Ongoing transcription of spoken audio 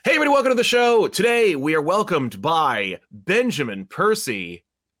everybody, welcome to the show. Today, we are welcomed by Benjamin Percy,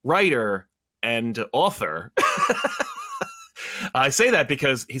 writer and author. I say that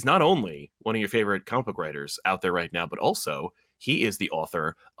because he's not only one of your favorite comic book writers out there right now, but also he is the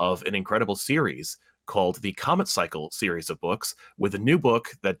author of an incredible series called the Comet Cycle series of books, with a new book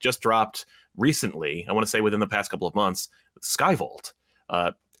that just dropped recently, I want to say within the past couple of months, Skyvault.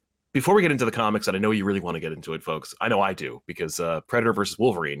 Before we get into the comics, and I know you really want to get into it, folks, I know I do, because Predator versus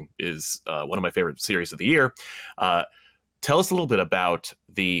Wolverine is one of my favorite series of the year. Tell us a little bit about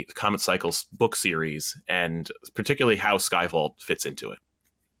the Comet Cycles book series, and particularly how Skyvault fits into it.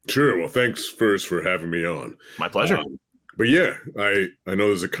 Sure. Well, thanks first for having me on. My pleasure. But yeah, I know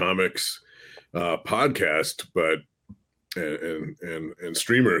there's a comics podcast, but and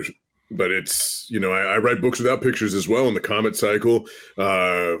streamers, but it's, you know, I write books without pictures as well. And the Comet Cycle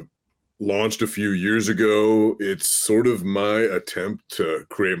launched a few years ago. It's sort of my attempt to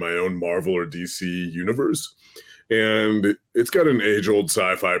create my own Marvel or DC universe. And it's got an age-old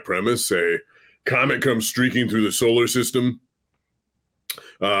sci-fi premise. A comet comes streaking through the solar system.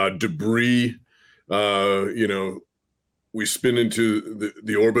 Debris, we spin into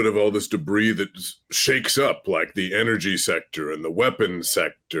the orbit of all this debris that shakes up like the energy sector and the weapons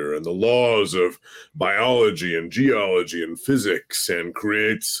sector and the laws of biology and geology and physics, and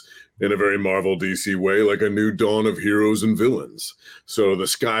creates, in a very Marvel DC way, like a new dawn of heroes and villains. So the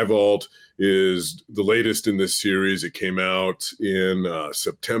Skyvault is the latest in this series. It came out in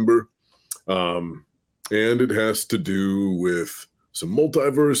September, and it has to do with some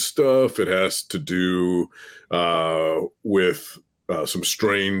multiverse stuff. It has to do with some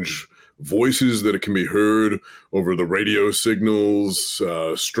strange voices that it can be heard over the radio signals,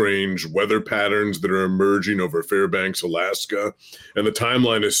 strange weather patterns that are emerging over Fairbanks, Alaska. And the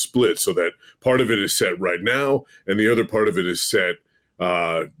timeline is split so that part of it is set right now, and the other part of it is set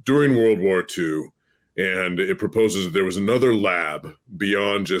during World War II. And it proposes that there was another lab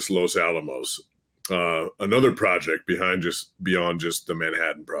beyond just Los Alamos, another project beyond just the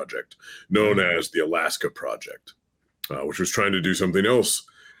Manhattan Project, known as the Alaska Project, which was trying to do something else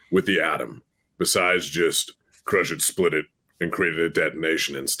with the atom besides just crush it, split it, and create a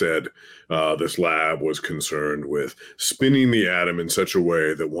detonation. Instead, this lab was concerned with spinning the atom in such a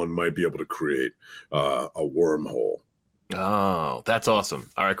way that one might be able to create a wormhole. Oh, that's awesome.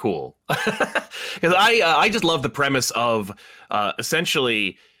 All right, cool. Because I just love the premise of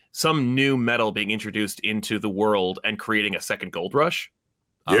essentially some new metal being introduced into the world and creating a second gold rush.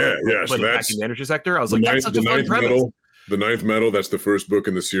 Yeah. So that's the energy sector. I was like, that's such a fun premise. The ninth metal, that's the first book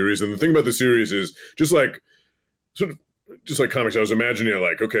in the series. And the thing about the series is just like comics, I was imagining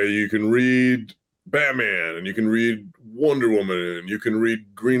like, okay, you can read Batman and you can read Wonder Woman and you can read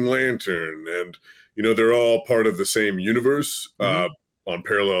Green Lantern, and, you know, they're all part of the same universe on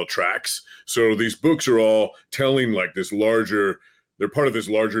parallel tracks. So these books are all telling like they're part of this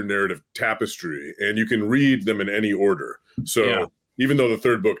larger narrative tapestry, and you can read them in any order. So even though the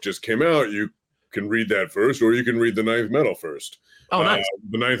third book just came out, you can read that first, or you can read the ninth metal first. Oh, nice.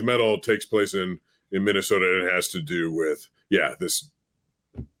 The ninth metal takes place in Minnesota, and it has to do with,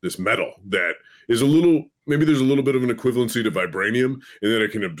 this metal that is maybe there's a little bit of an equivalency to vibranium in that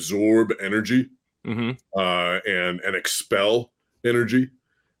it can absorb energy and expel energy.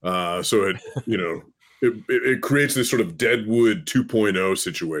 So it, it creates this sort of Deadwood 2.0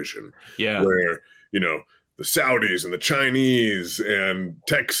 situation where, the Saudis and the Chinese and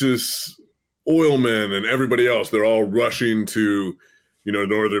Texas oilmen and everybody else, they're all rushing to,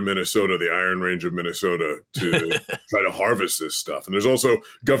 northern Minnesota, the Iron Range of Minnesota, to try to harvest this stuff. And there's also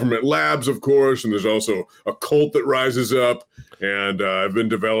government labs, of course, and there's also a cult that rises up. And I've been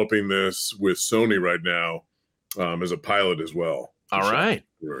developing this with Sony right now as a pilot as well. All right.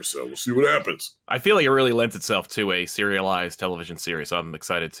 So we'll see what happens. I feel like it really lends itself to a serialized television series, so I'm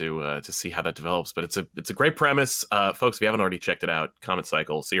excited to see how that develops. But it's a great premise, folks. If you haven't already checked it out, Comet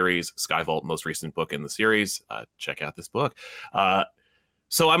Cycle series, Skyvault, most recent book in the series. Check out this book.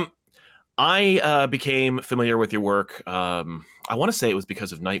 So I became familiar with your work. I want to say it was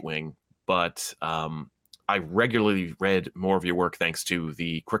because of Nightwing, but I regularly read more of your work thanks to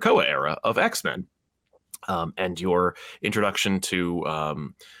the Krakoa era of X-Men. And your introduction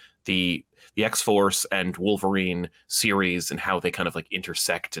to the X-Force and Wolverine series and how they kind of like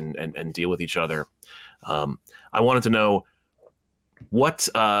intersect and deal with each other. I wanted to know what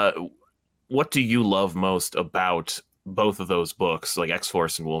do you love most about both of those books, like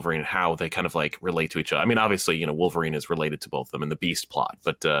X-Force and Wolverine, and how they kind of like relate to each other? I mean, obviously, Wolverine is related to both of them in the Beast plot,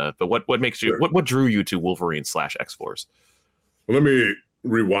 but what makes you what drew you to Wolverine / X-Force? Well, let me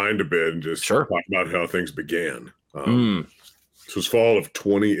rewind a bit and just talk about how things began. This was fall of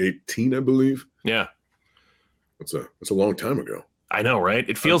 2018, I believe. Yeah. That's a long time ago. I know, right?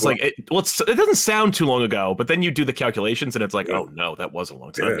 It feels like it doesn't sound too long ago, but then you do the calculations and it's like, oh no, that was a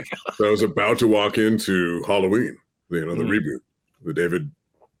long time ago. So I was about to walk into Halloween, the reboot, the David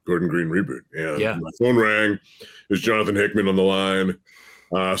Gordon Green reboot. And my phone rang. There's Jonathan Hickman on the line.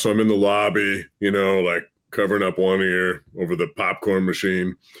 So I'm in the lobby, like covering up one ear over the popcorn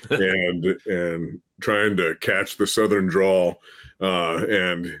machine and trying to catch the Southern drawl.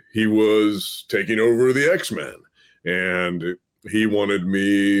 And he was taking over the X-Men. And he wanted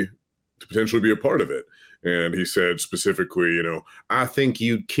me to potentially be a part of it. And he said specifically, I think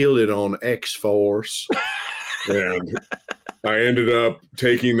you'd kill it on X-Force. And I ended up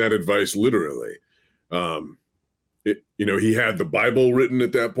taking that advice literally. He had the Bible written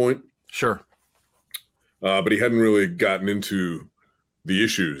at that point. Sure. But he hadn't really gotten into the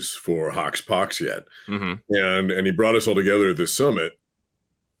issues for Hox Pox yet. Mm-hmm. And he brought us all together at this summit.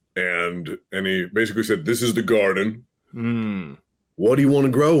 And he basically said, this is the garden. What do you want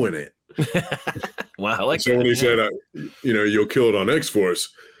to grow in it? Wow, I like so when he said, you'll kill it on X-Force,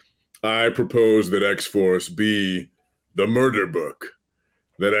 I proposed that X-Force be the murder book,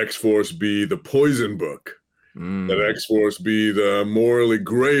 that X-Force be the poison book, that X-Force be the morally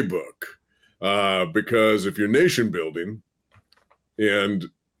gray book. Because if you're nation building, and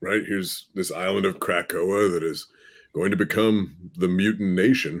here's this island of Krakoa that is going to become the mutant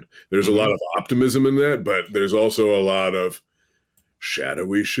nation, there's a lot of optimism in that, but there's also a lot of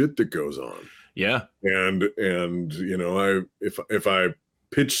shadowy shit that goes on. Yeah. And if I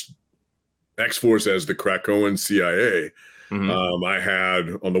pitched X-Force as the Krakoan CIA, I had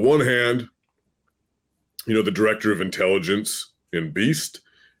on the one hand, the director of intelligence in Beast,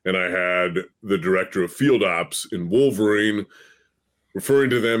 and I had the director of field ops in Wolverine, referring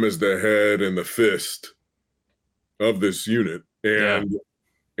to them as the head and the fist of this unit,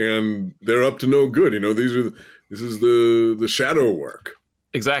 and they're up to no good. This is the shadow work.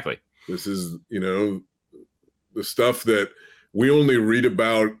 Exactly. This is the stuff that we only read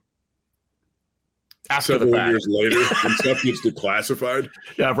about after several years later when stuff gets declassified.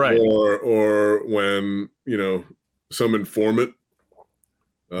 Yeah, right. Or when some informant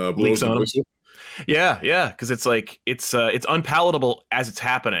blows a whistle. Yeah, because it's like it's unpalatable as it's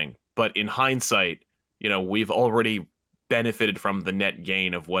happening, but in hindsight, we've already benefited from the net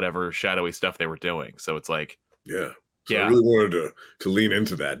gain of whatever shadowy stuff they were doing. So it's like, I really wanted to lean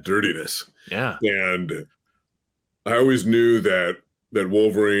into that dirtiness. Yeah, and I always knew that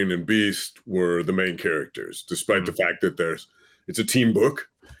Wolverine and Beast were the main characters, despite the fact that it's a team book,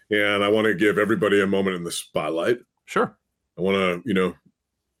 and I want to give everybody a moment in the spotlight. Sure, I want to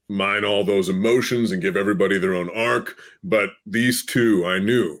mine all those emotions and give everybody their own arc. But these two, I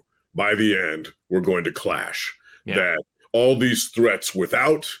knew by the end, were going to clash. Yeah. That all these threats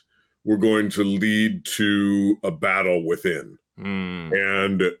without were going to lead to a battle within.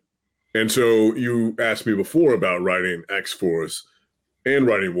 And so you asked me before about writing X-Force and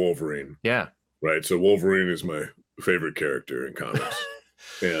writing Wolverine. Yeah. Right. So Wolverine is my favorite character in comics.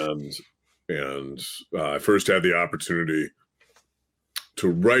 and I first had the opportunity to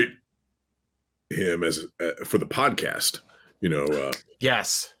write him as for the podcast,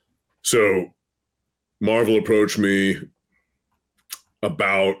 yes. So Marvel approached me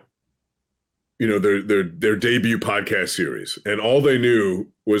about, their debut podcast series, and all they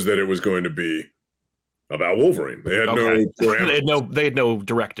knew was that it was going to be about Wolverine. They had no parameters. They had no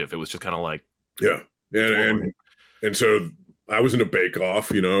directive. It was just kind of like, and so I was in a bake off.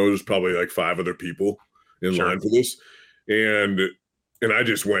 There's probably like 5 other people in line for this, and I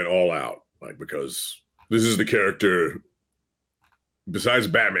just went all out, because this is the character. Besides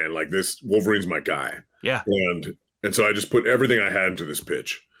Batman, this Wolverine's my guy. Yeah. And so I just put everything I had into this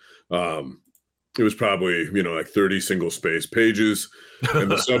pitch. It was probably, 30 single space pages. And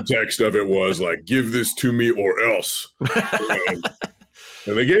the subtext of it was give this to me or else.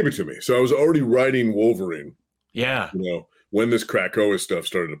 And they gave it to me. So I was already writing Wolverine. Yeah. When this Krakoa stuff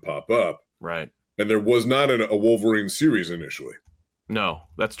started to pop up. Right. And there was not a Wolverine series initially. No,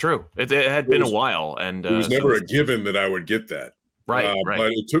 that's true. It had been a while. And it was never a given that I would get that. Right.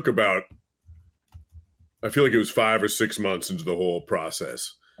 But it took about, I feel like it was 5 or 6 months into the whole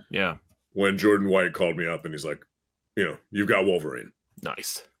process. Yeah. When Jordan White called me up and he's like, you've got Wolverine.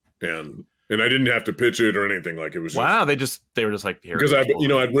 Nice. And I didn't have to pitch it or anything. It was wow. They were just like, here. Because I'd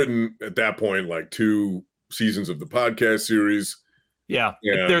written at that point 2 seasons of the podcast series. Yeah.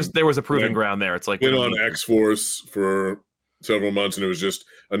 There was a proving ground there. It's like been on X-Force for several months, and it was just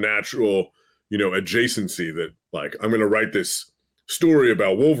a natural, adjacency that I'm going to write this story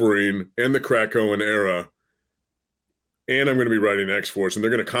about Wolverine and the Krakoan era and I'm going to be writing X-Force, and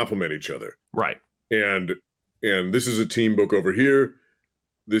they're going to complement each other. Right. And this is a team book over here.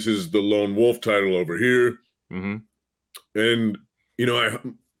 This is the Lone Wolf title over here. Mm-hmm. And,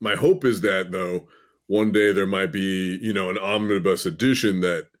 my hope is that, though, one day there might be, an omnibus edition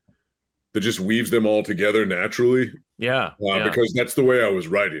that just weaves them all together naturally. Yeah. Because that's the way I was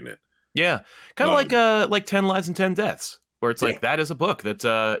writing it. Yeah. Kind of like 10 Lives and 10 Deaths, where it's like, that is a book that,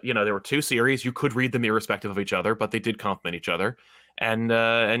 there were two series. You could read them irrespective of each other, but they did complement each other. And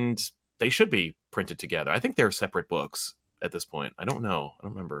they should be printed together. I think they're separate books at this point. I don't know. I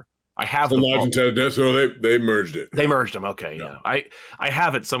don't remember. I have the Lives and 10 Deaths. So they merged it. They merged them. Okay. Yeah. I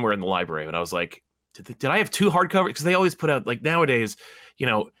have it somewhere in the library, and I was like, did I have two hardcovers? Because they always put out, like, nowadays,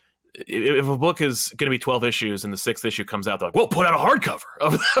 if a book is going to be 12 issues and the 6th issue comes out, they're like, we'll put out a hardcover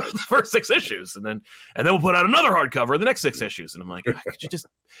of the first 6 issues. And then we'll put out another hardcover of the next 6 issues. And I'm like, could you just,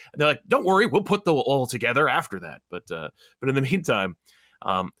 and they're like, don't worry, we'll put them all together after that. But in the meantime,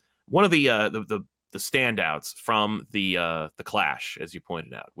 one of the standouts from the clash, as you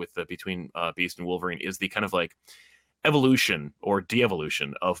pointed out, with between Beast and Wolverine, is the kind of like evolution or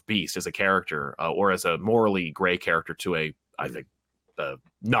de-evolution of Beast as a character, or as a morally gray character to a, I think,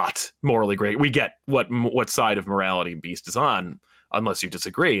 not morally gray. We get what side of morality Beast is on, unless you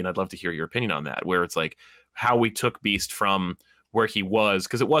disagree, and I'd love to hear your opinion on that, where it's like how we took Beast from where he was,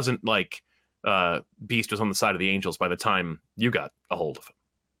 because it wasn't like Beast was on the side of the angels by the time you got a hold of him.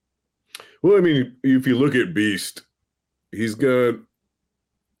 Well, I mean, if you look at Beast, he's got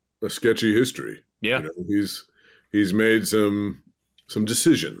a sketchy history. Yeah. He's made some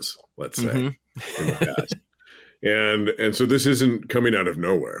decisions, let's say, in the past. And so this isn't coming out of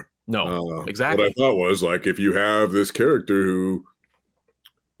nowhere. No, exactly. What I thought was, like, if you have this character who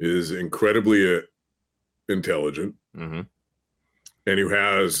is incredibly intelligent, and who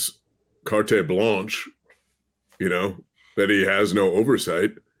has carte blanche, that he has no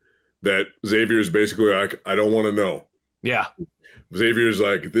oversight, that Xavier's basically like, I don't want to know. Yeah. Xavier's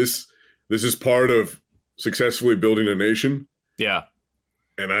like, this is part of successfully building a nation. Yeah.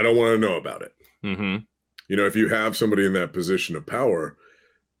 And I don't want to know about it. If you have somebody in that position of power,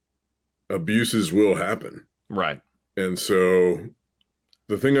 abuses will happen. Right. And so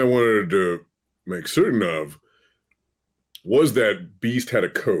the thing I wanted to make certain of was that Beast had a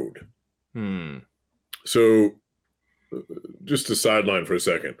code. So just to sideline for a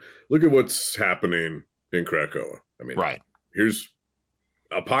second, look at what's happening in Krakoa. I mean, here's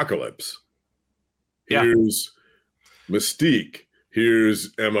Apocalypse. Here's Mystique.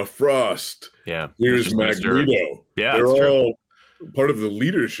 Here's Emma Frost. Yeah. Here's Magneto. Yeah, they're all part of the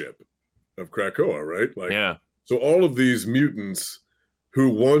leadership of Krakoa, right? Like, so all of these mutants who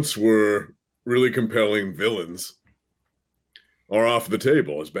once were really compelling villains are off the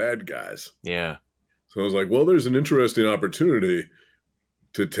table as bad guys. Yeah. So I was like, well, there's an interesting opportunity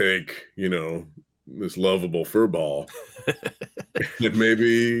to take, this lovable furball and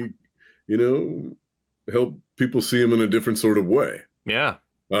maybe, help people see him in a different sort of way. Yeah.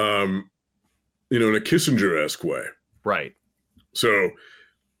 In a Kissinger-esque way. Right. So,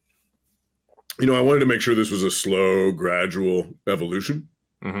 I wanted to make sure this was a slow, gradual evolution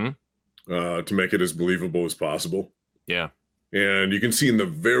to make it as believable as possible. Yeah. And you can see in the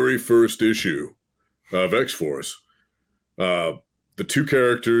very first issue of X-Force, the two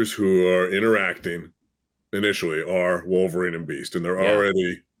characters who are interacting initially are Wolverine and Beast, and they're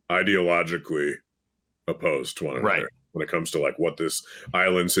already ideologically opposed to one another when it comes to like what this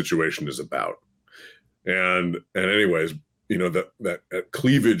island situation is about. And anyways, that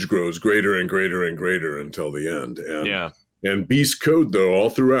cleavage grows greater and greater and greater until the end. And Beast's code, though, all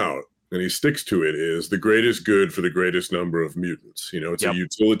throughout, and he sticks to it, is the greatest good for the greatest number of mutants. It's a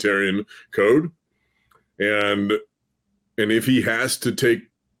utilitarian code. And if he has to take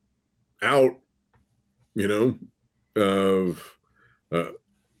out,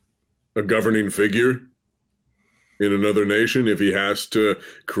 a governing figure in another nation, if he has to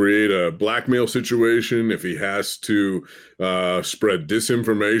create a blackmail situation, if he has to spread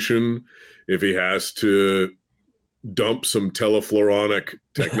disinformation, if he has to dump some telefloronic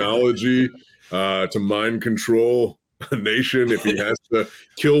technology to mind control a nation, if he has to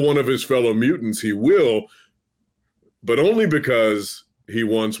kill one of his fellow mutants, he will, but only because he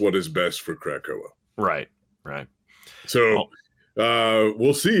wants what is best for Krakoa. Right. So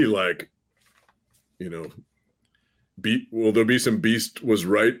we'll see, like, will there be some Beast was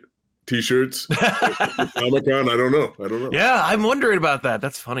right t-shirts at Comic-Con? I don't know. Yeah, I'm wondering about that.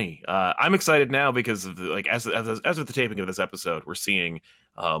 That's funny. I'm excited now because of as of the taping of this episode, we're seeing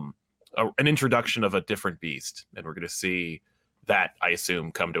an introduction of a different Beast, and we're going to see that, I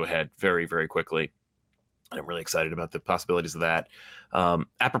assume, come to a head very, very quickly. I'm really excited about the possibilities of that.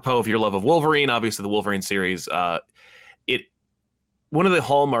 Apropos of your love of Wolverine, obviously the Wolverine series, it one of the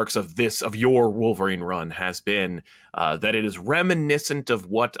hallmarks of your Wolverine run has been that it is reminiscent of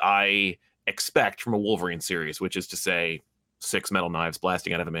what I expect from a Wolverine series, which is to say, six metal knives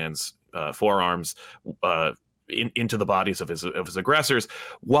blasting out of a man's forearms into the bodies of his aggressors,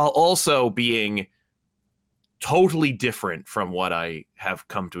 while also being totally different from what I have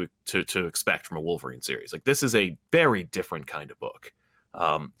come to expect from a Wolverine series. Like, this is a very different kind of book.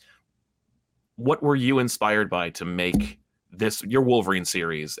 What were you inspired by to make this your Wolverine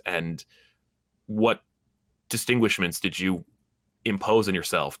series, and what distinguishments did you impose on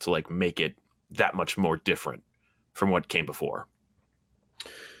yourself to like make it that much more different from what came before?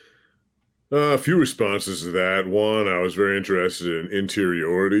 A few responses to that. One, I was very interested in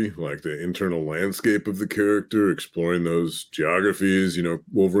interiority, like the internal landscape of the character, exploring those geographies.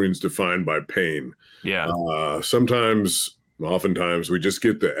 Wolverine's defined by pain. Yeah. Oftentimes, we just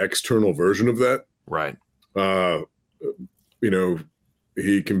get the external version of that. Right.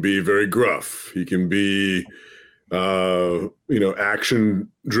 He can be very gruff. He can be, action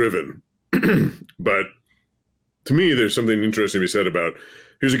driven. But to me, there's something interesting to be said about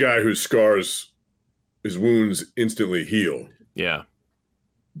here's a guy whose scars, his wounds instantly heal. Yeah.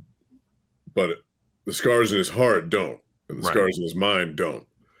 But the scars in his heart don't, and the scars in his mind don't.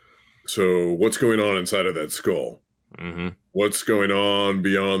 So what's going on inside of that skull? Mm-hmm. What's going on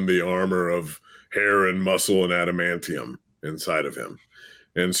beyond the armor of hair and muscle and adamantium inside of him?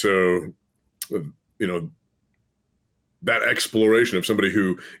 And so, that exploration of somebody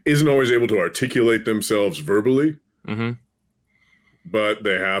who isn't always able to articulate themselves verbally, mm-hmm. but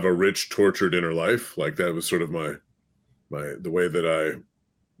they have a rich, tortured inner life. Like, that was sort of the way that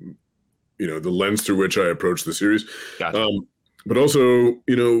the lens through which I approached the series. Gotcha. But also,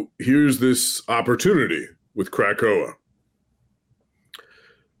 here's this opportunity with Krakoa.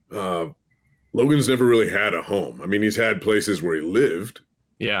 Logan's never really had a home. I mean, he's had places where he lived.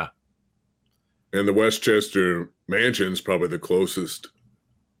 Yeah. And the Westchester Mansion's probably the closest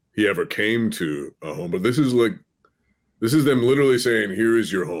he ever came to a home. But this is them literally saying, here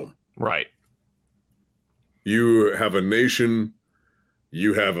is your home. Right. You have a nation,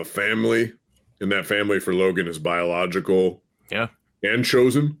 you have a family, and that family for Logan is biological. Yeah. And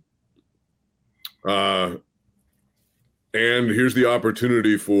chosen. And here's the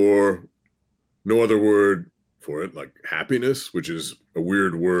opportunity for no other word for it, like happiness, which is a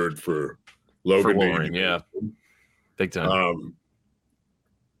weird word for Logan. For Wolverine, yeah. Big time.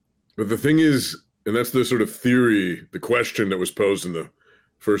 But the thing is, and that's the sort of theory, the question that was posed in the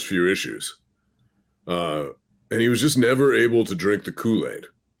first few issues. And he was just never able to drink the Kool-Aid.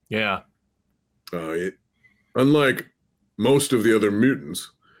 Yeah. Unlike most of the other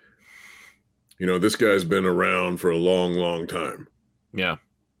mutants, this guy's been around for a long, long time. Yeah.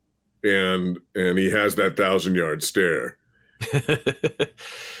 And he has that 1,000-yard stare.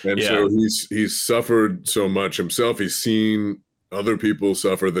 And yeah. So he's suffered so much himself. He's seen other people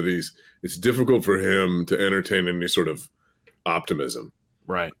suffer that it's difficult for him to entertain any sort of optimism.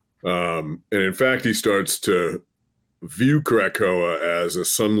 Right. And in fact, he starts to view Krakoa as a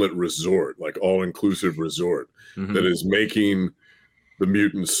sunlit resort, like all-inclusive resort, mm-hmm. that is making the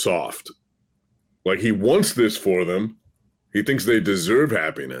mutants soft. Like, he wants this for them. He thinks they deserve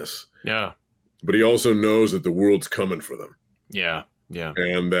happiness. Yeah. But he also knows that the world's coming for them. Yeah. Yeah.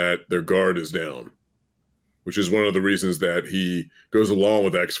 And that their guard is down, which is one of the reasons that he goes along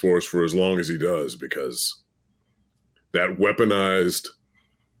with X-Force for as long as he does, because that weaponized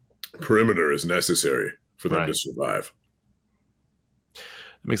perimeter is necessary for them to survive. It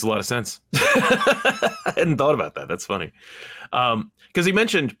makes a lot of sense. I hadn't thought about that. That's funny. Because he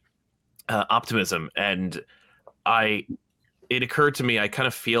mentioned optimism, and it occurred to me, I kind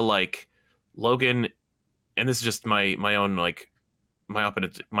of feel like Logan, and this is just my own like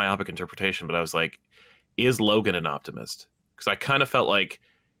myopic interpretation, but I was like, is Logan an optimist? Because I kind of felt like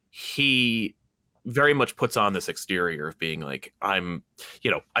he very much puts on this exterior of being like, I've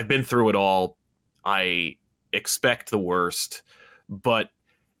been through it all. I expect the worst, but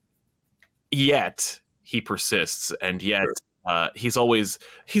yet he persists, and yet he's always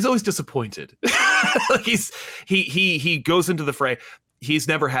disappointed. Like he goes into the fray. He's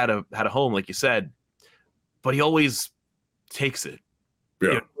never had a home, like you said, but he always takes it.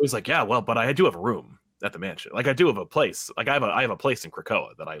 Yeah. He's like, yeah, well, but I do have a room at the mansion. Like, I do have a place. Like, I have a place in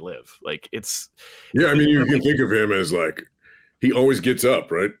Krakoa that I live. Like, it's. Yeah, I mean, you can think of him as like, he always gets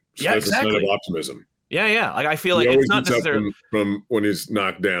up, right? So yeah, that's exactly. a sign of optimism. Yeah. Like, I feel he like always it's not gets necessarily up from when he's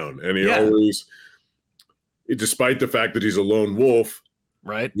knocked down, and he always, despite the fact that he's a lone wolf,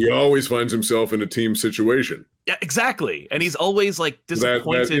 right? He always finds himself in a team situation. Yeah, exactly. And he's always like That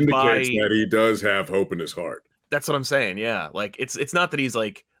disappointed indicates by. that he does have hope in his heart. That's what I'm saying. Yeah, like it's not that he's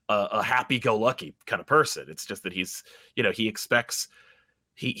like a happy-go-lucky kind of person. It's just that he's, he expects,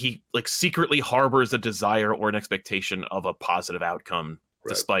 he like secretly harbors a desire or an expectation of a positive outcome,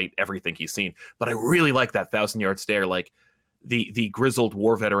 Right. despite everything he's seen. But I really like that 1,000-yard stare, like the grizzled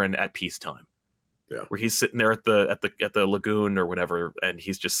war veteran at peacetime. Yeah. Where he's sitting there at the lagoon or whatever, and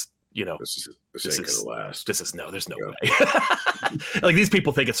he's just, This ain't gonna last. there's no way. Like, these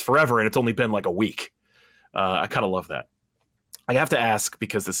people think it's forever, and it's only been like a week. I kind of love that. I have to ask,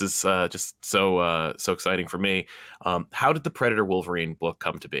 because this is just so exciting for me. How did the Predator Wolverine book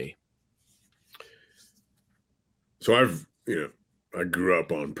come to be? So I grew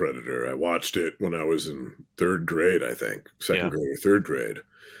up on Predator. I watched it when I was in third grade, I think, second grade or third grade.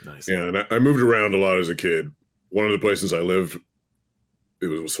 Nice. And I moved around a lot as a kid. One of the places I lived, it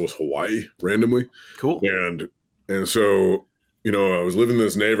was Hawaii randomly. Cool. And so, I was living in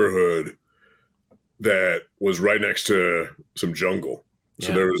this neighborhood that was right next to some jungle.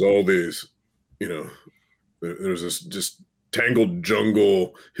 So there was all these, there was this just tangled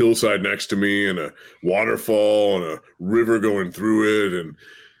jungle hillside next to me, and a waterfall and a river going through it.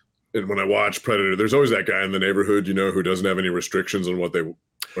 And when I watch Predator, there's always that guy in the neighborhood, who doesn't have any restrictions on what they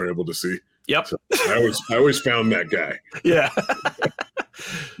are able to see. Yep. So I always found that guy. Yeah.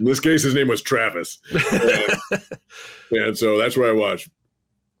 In this case, his name was Travis. And so that's where I watched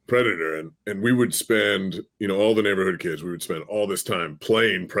Predator. And we would spend, all the neighborhood kids, we would spend all this time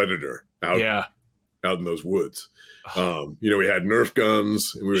playing Predator out in those woods. We had Nerf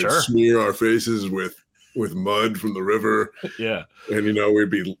guns, and we would smear our faces with mud from the river. Yeah. And, we'd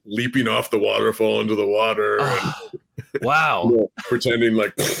be leaping off the waterfall into the water. Wow. Pretending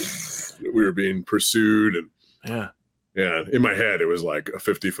like we were being pursued. And yeah, in my head, it was like a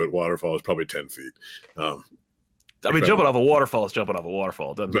 50-foot waterfall. It's probably 10 feet. Jumping off a waterfall is jumping off a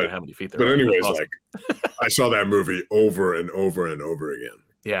waterfall. It doesn't matter how many feet there are. But anyways, awesome. I saw that movie over and over and over again.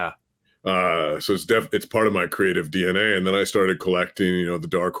 Yeah. So it's part of my creative DNA. And then I started collecting, the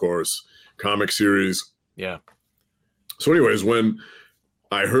Dark Horse comic series. Yeah. So anyways, when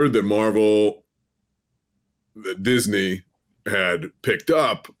I heard that Disney had picked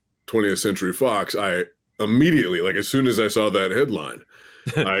up 20th Century Fox, I immediately, like as soon as I saw that headline,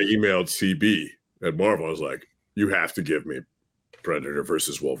 I emailed CB at Marvel. I was like, you have to give me Predator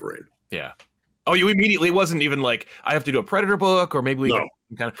versus Wolverine. Yeah. Oh, you immediately, it wasn't even like, I have to do a Predator book, or maybe we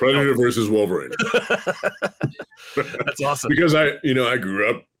can Predator versus Wolverine. That's awesome. Because I grew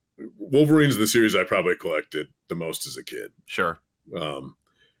up, Wolverine's the series I probably collected the most as a kid. Sure. And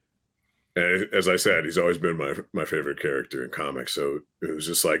as I said, he's always been my favorite character in comics. So it was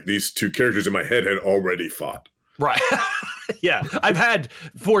just like these two characters in my head had already fought. Right. Yeah. I've had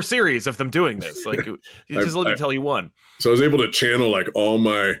 4 series of them doing this. Like, just let me tell you one. So I was able to channel like all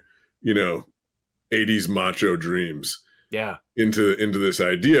my, 80s macho dreams into this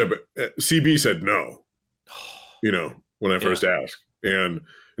idea. But CB said no, when I first asked. And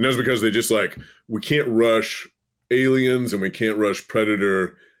that's because they just like, we can't rush Aliens and we can't rush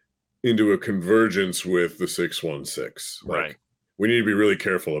Predator into a convergence with the 616. Like, right. We need to be really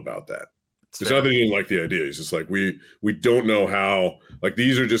careful about that. It's not that he didn't like the idea. It's just like, we don't know how, like,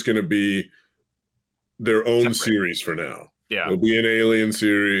 these are just going to be their own series for now. Yeah. There'll be an Alien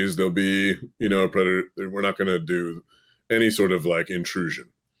series. There'll be, a Predator. We're not going to do any sort of like intrusion.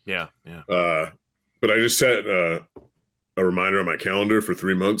 Yeah. Yeah. But I just set a reminder on my calendar for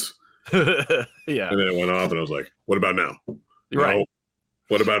 3 months. Yeah. And then it went off and I was like, what about now? Right.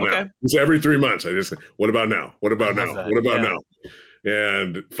 What about now? It's every 3 months. I just, what about now? What about now? What about now?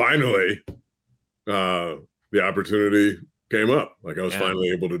 And finally, the opportunity came up. Like, I was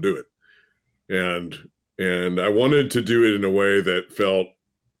finally able to do it. And I wanted to do it in a way that felt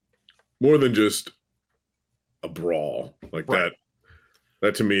more than just a brawl. Like that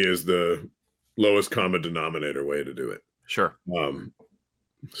to me is the lowest common denominator way to do it. Sure.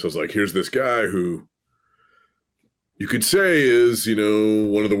 So it's like, here's this guy who you could say is,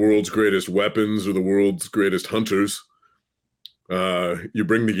 one of the world's greatest weapons or the world's greatest hunters. You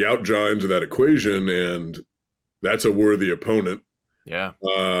bring the Yautja into that equation, and that's a worthy opponent. Yeah.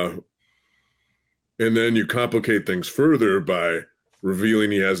 And then you complicate things further by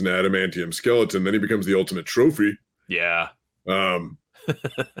revealing he has an adamantium skeleton. Then he becomes the ultimate trophy. Yeah. And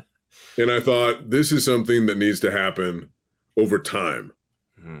I thought, this is something that needs to happen over time.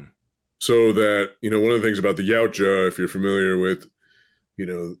 Mm-hmm. So that, one of the things about the Yautja, if you're familiar with,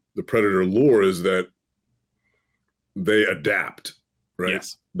 the Predator lore, is that they adapt, right?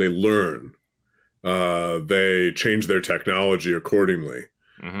 Yes. They learn. they change their technology accordingly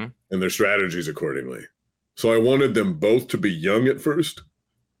Mm-hmm. and their strategies accordingly. So I wanted them both to be young at first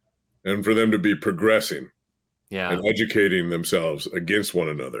and for them to be progressing Yeah. and educating themselves against one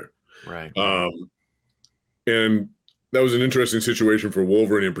another. Right. Right. Um, and that was an interesting situation for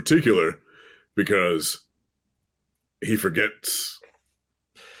Wolverine in particular because he forgets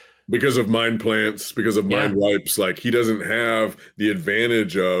because of mind plants, because of Yeah. mind wipes. Like he doesn't have the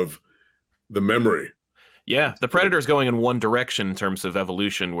advantage of the memory. Yeah, the Predator's going in one direction in terms of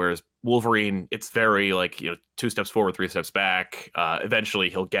evolution, whereas Wolverine, it's very like, two steps forward, three steps back. Eventually,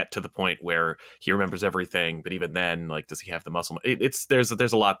 he'll get to the point where he remembers everything, but even then, like, does he have the muscle? It's there's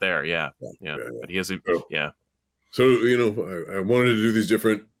a lot there. Yeah, yeah, Yeah, but he is, so, yeah, so I wanted to do these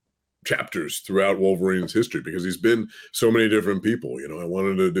different chapters throughout Wolverine's history because he's been so many different people. I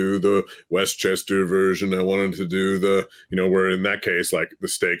wanted to do the Westchester version. I wanted to do the, where in that case, like the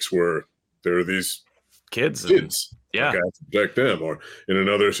stakes were there are these kids, and kids, like I yeah, have to protect them. Or in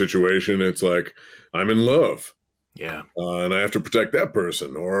another situation, it's like I'm in love. yeah, And I have to protect that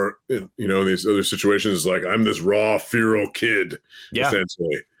person. Or, these other situations, like I'm this raw, feral kid, yeah,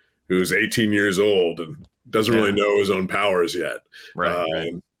 essentially, who's 18 years old and doesn't really yeah, know his own powers yet. right, right,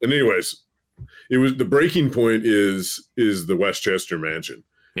 And anyways, it was the breaking point is the Westchester mansion.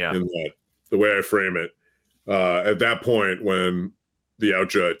 yeah, In that the way I frame it, at that point when the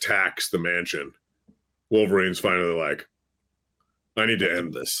Ouija attacks the mansion, Wolverine's finally like, I need to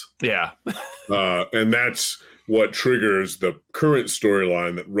end this. yeah, And that's what triggers the current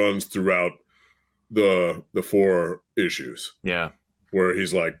storyline that runs throughout the 4 issues, yeah, where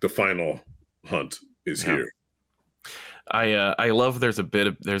he's like, the final hunt is yeah. here. I love there's a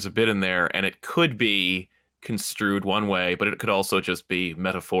bit in there, and it could be construed one way, but it could also just be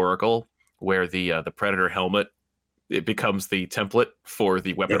metaphorical, where the Predator helmet, it becomes the template for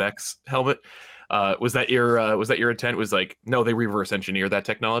the Weapon Yep. X helmet. Was that your intent? Was like, no, they reverse engineer that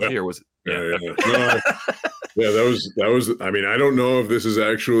technology, or was it? Yeah, Yeah. yeah. Yeah, that was. I mean, I don't know if this is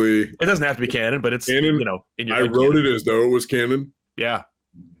actually It doesn't have to be canon, but it's canon. in your I head wrote canon. it as though it was canon, Yeah,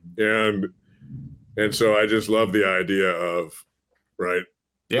 and so I just love the idea of right.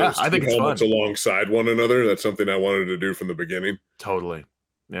 yeah, Those I two think it's fun. helmets alongside one another. That's something I wanted to do from the beginning. Totally.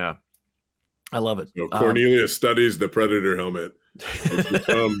 Yeah, I love it. So Cornelia studies the Predator helmet, which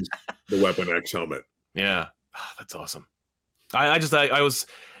becomes the Weapon X helmet. Yeah, that's awesome. I was.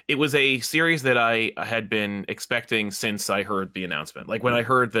 It was a series that I had been expecting since I heard the announcement. Like when I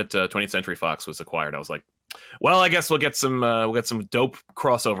heard that 20th Century Fox was acquired, I was like, well, I guess we'll get some dope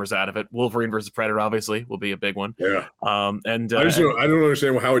crossovers out of it. Wolverine versus Predator obviously will be a big one. Yeah. And I don't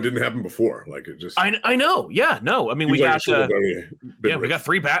understand how it didn't happen before. Like it just I know. Yeah, no. I mean, we seems like got we got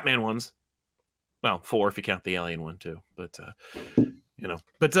 3 Batman ones. Well, 4 if you count the Alien one too. But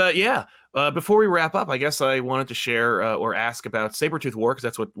yeah. Before we wrap up, I guess I wanted to share or ask about Sabretooth War, because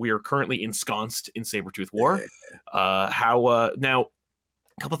that's what we are currently ensconced in, Sabretooth War. How now,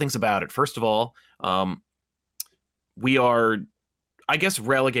 a couple things about it. First of all, we are, I guess,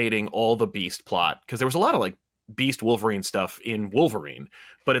 relegating all the Beast plot, because there was a lot of like Beast Wolverine stuff in Wolverine,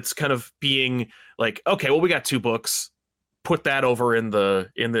 but it's kind of being like, okay, well, we got 2 books, put that over in the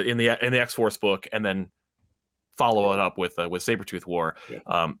X-Force book, and then follow it up with Sabretooth War.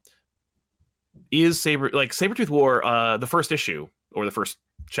 Yeah. Is Sabretooth War, the first issue or the first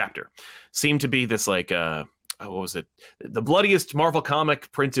chapter seemed to be this like what was it, the bloodiest Marvel comic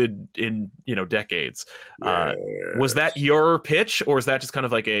printed in decades. Yes. Was that your pitch, or is that just kind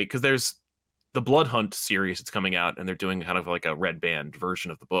of like because there's the Blood Hunt series that's coming out, and they're doing kind of like a red band version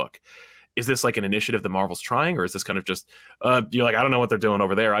of the book? Is this like an initiative that Marvel's trying, or is this kind of just you're like, I don't know what they're doing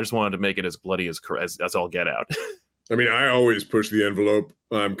over there, I just wanted to make it as bloody as all get out? I mean, I always push the envelope.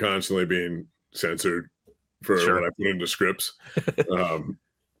 I'm constantly being censored for Sure. what I put into scripts.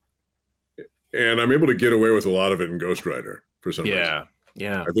 And I'm able to get away with a lot of it in Ghost Rider for some reason.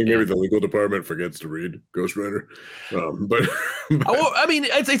 Yeah. I think maybe the legal department forgets to read Ghost Rider. But well, I mean,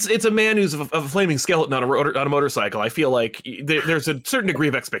 it's a man who's a flaming skeleton on a motorcycle. I feel like there's a certain degree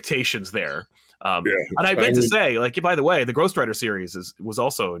of expectations there. And I meant to say, like, by the way, the Ghost Rider series was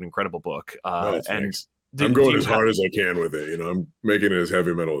also an incredible book. And I'm going as hard as I can with it. I'm making it as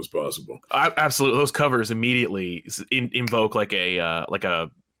heavy metal as possible. Absolutely, those covers immediately invoke like a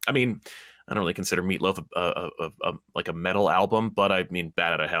I mean, I don't really consider Meatloaf like a metal album, but I mean,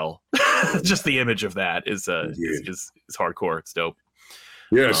 Bat Out of Hell. Just the image of that is hardcore. It's dope.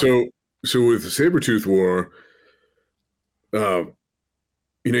 Yeah. So with the Sabretooth War,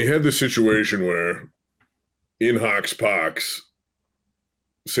 you had this situation where in Hox Pox,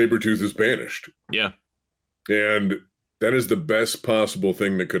 Sabretooth is banished. Yeah. And that is the best possible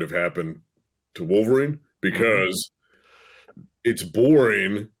thing that could have happened to Wolverine because it's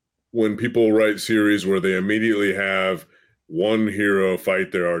boring when people write series where they immediately have one hero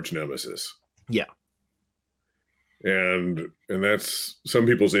fight their arch nemesis. Yeah. And that's some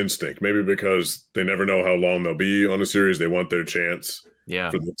people's instinct, maybe because they never know how long they'll be on a series. They want their chance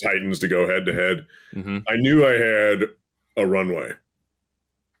for the Titans to go head to head. I knew I had a runway,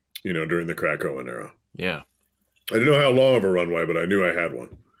 during the Krakoan era. Yeah. I didn't know how long of a runway, but I knew I had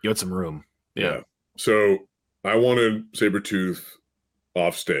one. You had some room. Yeah. So I wanted Sabretooth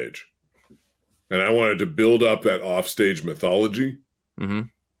off stage. And I wanted to build up that offstage mythology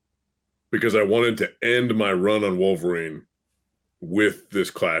because I wanted to end my run on Wolverine with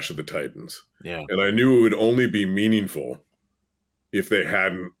this Clash of the Titans. Yeah. And I knew it would only be meaningful if they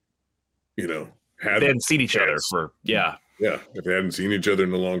hadn't, they hadn't seen each other for, Yeah, if they hadn't seen each other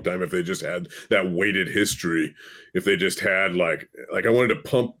in a long time, if they just had that weighted history, if they just had like I wanted to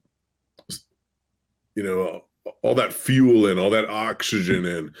pump, all that fuel in, all that oxygen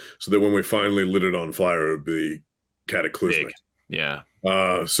in, so that when we finally lit it on fire, it would be cataclysmic. Big. Yeah.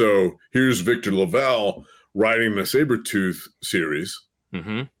 So here's Victor Lavelle writing the Sabretooth series,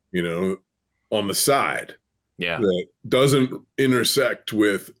 on the side. Yeah. That doesn't intersect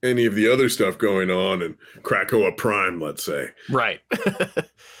with any of the other stuff going on in Krakoa Prime, let's say. Right.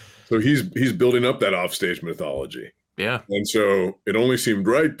 So he's building up that offstage mythology. Yeah. And so it only seemed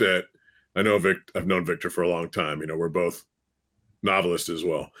right that I know I've known Victor for a long time. We're both novelists as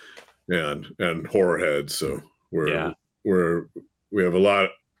well, and horror heads. So we have a lot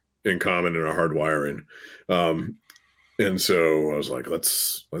in common in our hard wiring. And so I was like,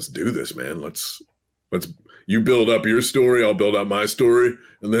 let's do this, man. Let's you build up your story, I'll build up my story,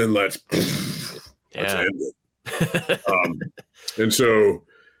 and then let's end it. And so,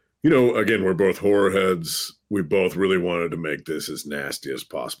 again, we're both horror heads. We both really wanted to make this as nasty as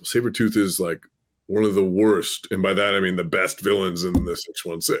possible. Sabretooth is like one of the worst, and by that I mean the best villains in the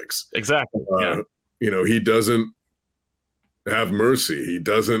 616. Exactly. He doesn't have mercy. He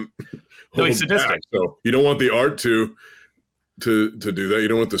doesn't. No, he's sadistic. Back. So you don't want the art to do that. You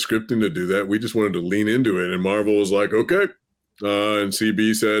don't want the scripting to do that. We just wanted to lean into it, and Marvel was like, okay, and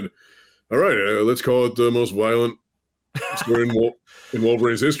CB said, all right, let's call it the most violent story in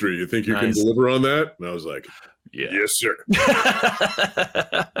Wolverine's history. You think you can deliver on that? And I was like, yes, sir.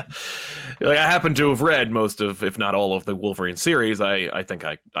 I happen to have read most of, if not all of, the Wolverine series. I think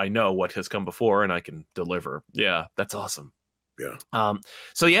I know what has come before, and I can deliver. Yeah, that's awesome. Yeah.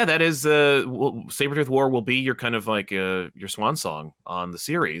 So yeah, that is Sabretooth War will be your kind of like your swan song on the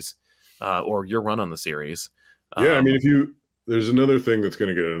series, or your run on the series. Yeah, I mean, there's another thing that's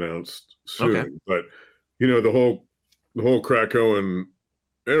going to get announced soon, but the whole Krakoan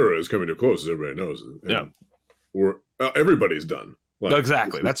era is coming to a close, as everybody knows. And everybody's done. Like,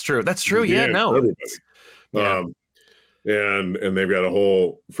 exactly. That's true. That's true. Yeah. No. Everybody. And they've got a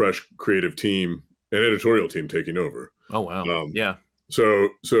whole fresh creative team and editorial team taking over. Oh wow. Yeah. So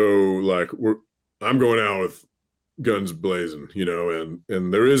like I'm going out with guns blazing,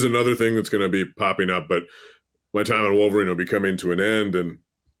 and there is another thing that's going to be popping up, but my time on Wolverine will be coming to an end, and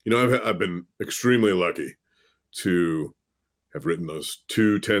I've been extremely lucky to have written those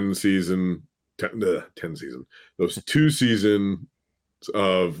 10 seasons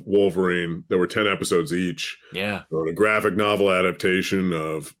of Wolverine. There were 10 episodes each. Yeah. I wrote a graphic novel adaptation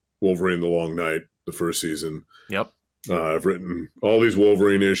of Wolverine: The Long Night, the first season. Yep. I've written all these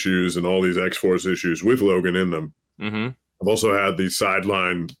Wolverine issues and all these X-Force issues with Logan in them. I've also had these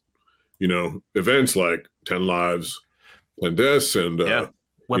sideline, events like 10 Lives, 10 Deaths, and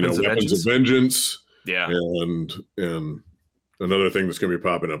Weapons of Vengeance. Yeah. And another thing that's going to be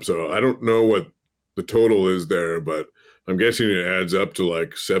popping up. So I don't know what the total is there, but I'm guessing it adds up to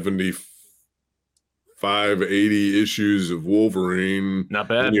like 75, 80 issues of Wolverine. Not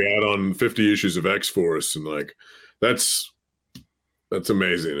bad. And you add on 50 issues of X-Force, and like that's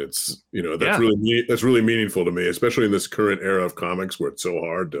amazing. It's that's really meaningful to me, especially in this current era of comics where it's so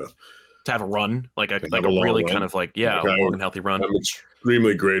hard to have a run, like a really run. Kind of like a long and healthy run. I'm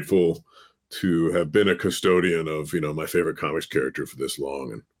extremely grateful to have been a custodian of my favorite comics character for this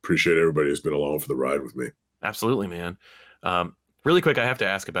long, and appreciate everybody who's been along for the ride with me. Absolutely, man. Really quick, I have to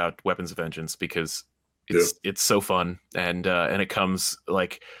ask about Weapons of Vengeance because it's so fun, and it comes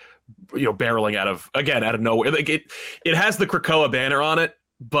like barreling out of nowhere. Like it has the Krakoa banner on it,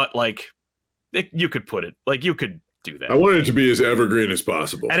 but like you could put it, like you could do that. I wanted it to be as evergreen as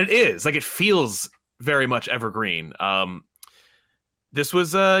possible, and it is. Like it feels very much evergreen. This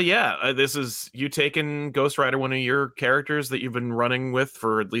was this is you taking Ghost Rider, one of your characters that you've been running with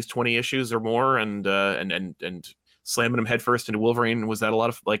for at least 20 issues or more, and slamming him headfirst into Wolverine. Was that a lot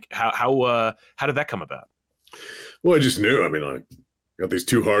of like how did that come about? Well, I just knew. I mean, I got these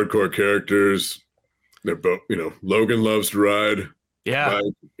two hardcore characters. They're both, Logan loves to ride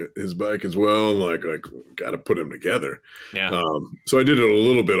his bike as well. Like got to put them together. Yeah. So I did it a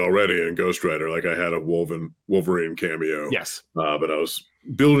little bit already in Ghost Rider. Like I had a Wolverine cameo. Yes. But I was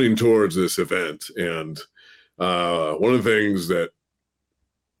building towards this event, and one of the things that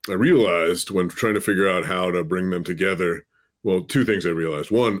I realized when trying to figure out how to bring them together, well, two things I realized.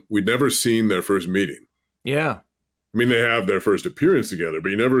 One, we'd never seen their first meeting. Yeah. I mean, they have their first appearance together, but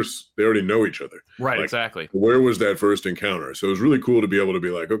they already know each other. Right, like, exactly. Where was that first encounter? So it was really cool to be able to be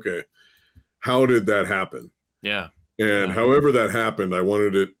like, okay, how did that happen? Yeah. And however that happened, I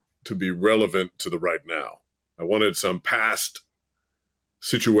wanted it to be relevant to the right now. I wanted some past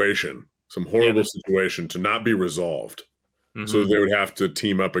situation, some horrible situation to not be resolved. Mm-hmm. So they would have to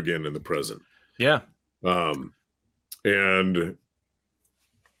team up again in the present. Yeah. And the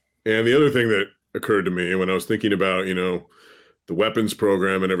other thing that occurred to me when I was thinking about, the weapons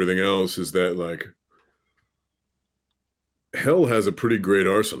program and everything else is that like Hell has a pretty great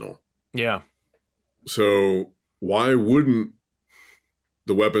arsenal. Yeah. So why wouldn't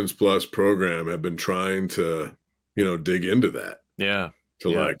the Weapons Plus program have been trying to, dig into that? Yeah. To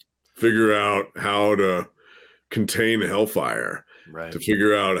like figure out how to contain Hellfire. Right. To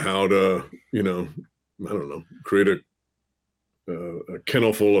figure out how to, I don't know, create a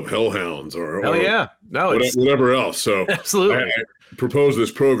kennel full of hellhounds or whatever else. So absolutely, I proposed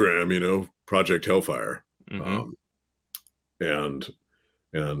this program, Project Hellfire, and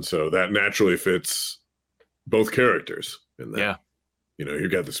so that naturally fits both characters in that. Yeah,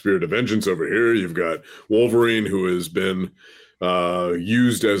 you've got the Spirit of Vengeance over here. You've got Wolverine, who has been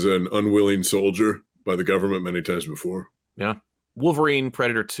used as an unwilling soldier by the government many times before. Yeah, Wolverine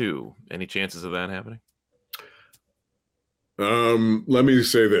Predator 2. Any chances of that happening? Let me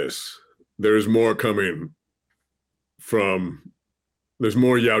say this. There's more coming there's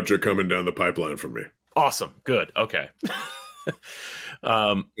more Yautja coming down the pipeline for me. Awesome. Good. Okay.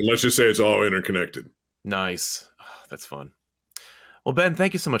 And let's just say it's all interconnected. Nice. Oh, that's fun. Well, Ben,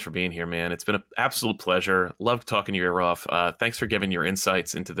 thank you so much for being here, man. It's been an absolute pleasure. Loved talking your ear off. Thanks for giving your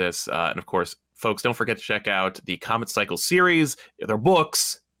insights into this. And of course, folks, don't forget to check out the Comet Cycle series. They're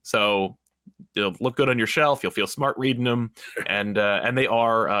books. So they'll look good on your shelf. You'll feel smart reading them, and they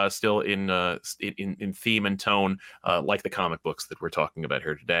are still in theme and tone, like the comic books that we're talking about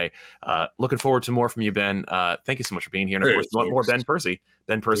here today. Looking forward to more from you, Ben. Thank you so much for being here. And of course, you want more Ben Percy.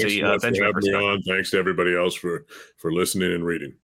 Ben Percy, Benjamin Percy. Thanks to everybody else for listening and reading.